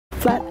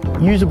Flat,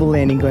 usable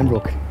land in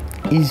Glenbrook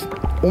is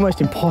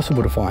almost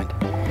impossible to find.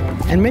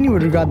 And many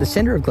would regard the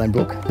centre of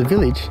Glenbrook, the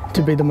village,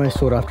 to be the most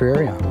sought after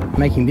area,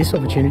 making this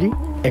opportunity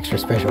extra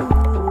special.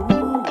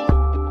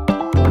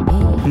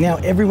 Now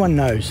everyone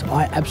knows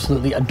I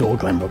absolutely adore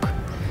Glenbrook.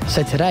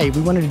 So today we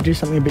wanted to do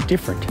something a bit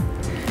different.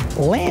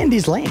 Land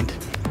is land.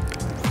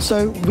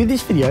 So with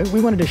this video,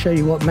 we wanted to show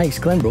you what makes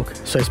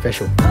Glenbrook so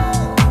special.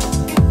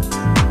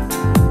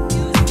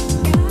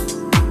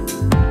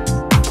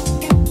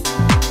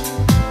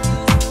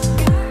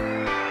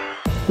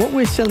 What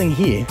we're selling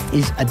here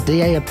is a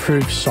DA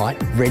approved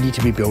site ready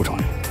to be built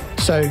on.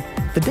 So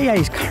the DA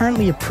is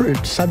currently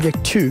approved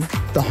subject to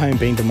the home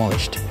being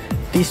demolished.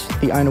 This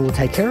the owner will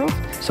take care of,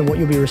 so what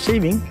you'll be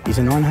receiving is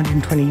a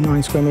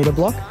 929 square metre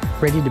block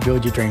ready to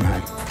build your dream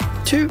home.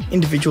 2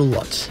 individual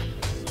lots,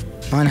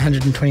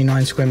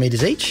 929 square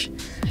metres each,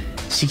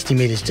 60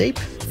 metres deep,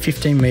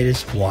 15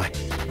 metres wide.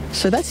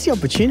 So that's the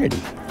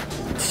opportunity.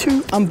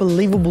 2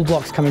 unbelievable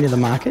blocks coming to the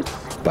market,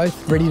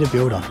 both ready to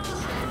build on.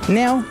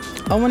 Now,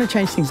 I want to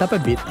change things up a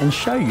bit and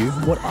show you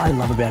what I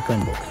love about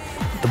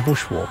Glenbrook. The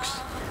bushwalks,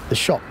 the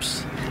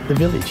shops, the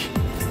village.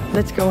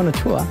 Let's go on a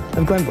tour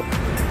of Glenbrook.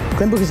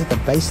 Glenbrook is at the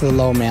base of the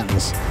lower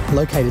mountains,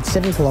 located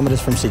 7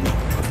 kilometres from Sydney.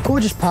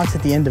 Gorgeous parks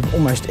at the end of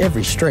almost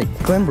every street.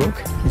 Glenbrook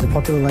is a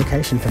popular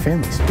location for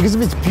families. Because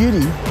of its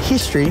beauty,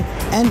 history,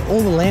 and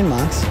all the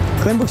landmarks,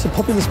 Glenbrook's a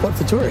popular spot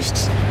for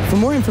tourists. For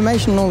more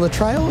information on all the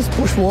trails,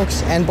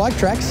 bushwalks, and bike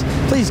tracks,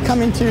 please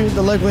come into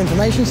the local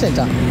information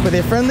centre, where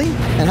they're friendly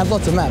and have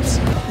lots of maps.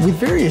 With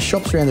various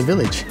shops around the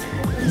village,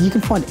 you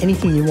can find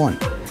anything you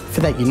want.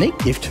 For that unique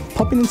gift,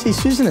 pop in and see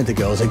Susan and the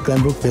girls at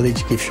Glenbrook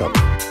Village Gift Shop.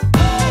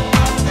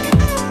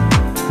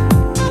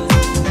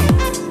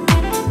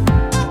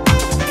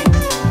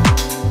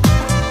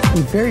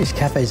 With various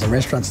cafes and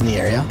restaurants in the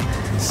area,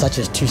 such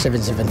as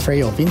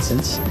 2773 or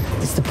Vincent's,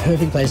 it's the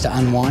perfect place to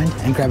unwind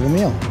and grab a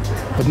meal.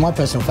 But my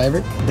personal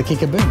favourite, the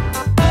Kick-a-Boom.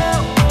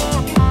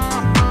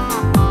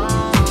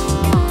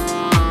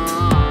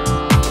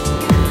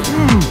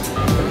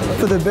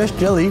 For the best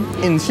jelly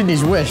in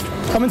Sydney's West,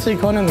 come and see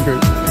Con and the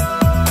group.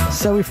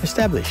 So we've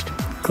established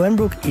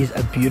Glenbrook is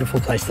a beautiful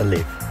place to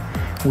live,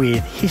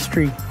 with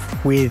history,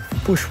 with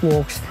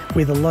bushwalks,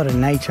 with a lot of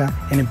nature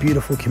and a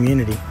beautiful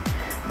community.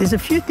 There's a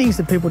few things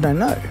that people don't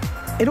know.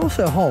 It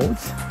also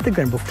holds the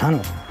Glenbrook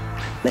Tunnel.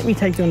 Let me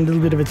take you on a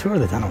little bit of a tour of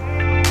the tunnel.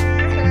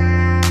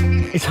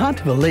 It's hard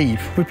to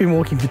believe we've been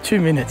walking for 2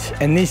 minutes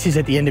and this is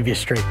at the end of your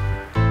street.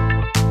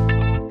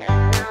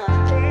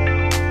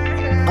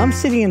 I'm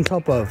sitting on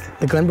top of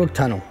the Glenbrook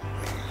Tunnel,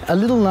 a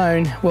little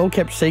known,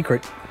 well-kept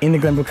secret in the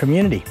Glenbrook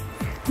community.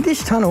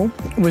 This tunnel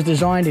was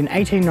designed in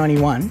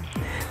 1891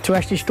 to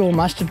actually store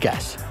mustard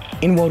gas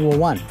in World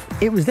War I.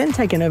 It was then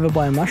taken over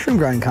by a mushroom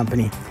growing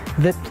company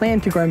that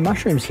planned to grow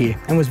mushrooms here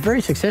and was very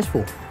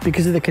successful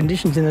because of the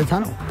conditions in the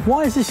tunnel.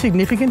 Why is this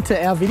significant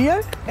to our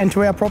video and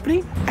to our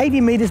property?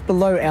 80 metres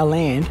below our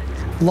land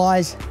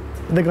lies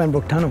the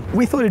Glenbrook Tunnel.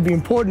 We thought it'd be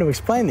important to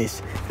explain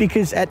this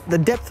because at the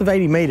depth of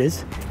 80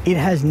 metres, it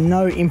has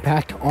no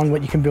impact on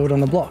what you can build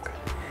on the block.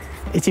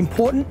 It's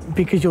important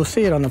because you'll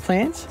see it on the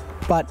plans,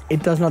 but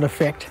it does not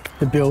affect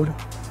the build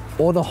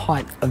or the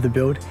height of the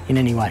build in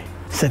any way.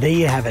 So there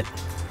you have it.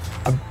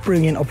 A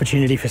brilliant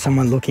opportunity for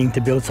someone looking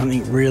to build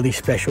something really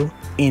special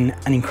in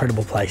an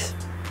incredible place.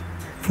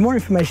 For more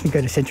information, go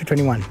to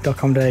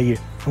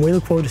century21.com.au and we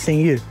look forward to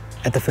seeing you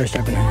at the first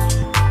open home.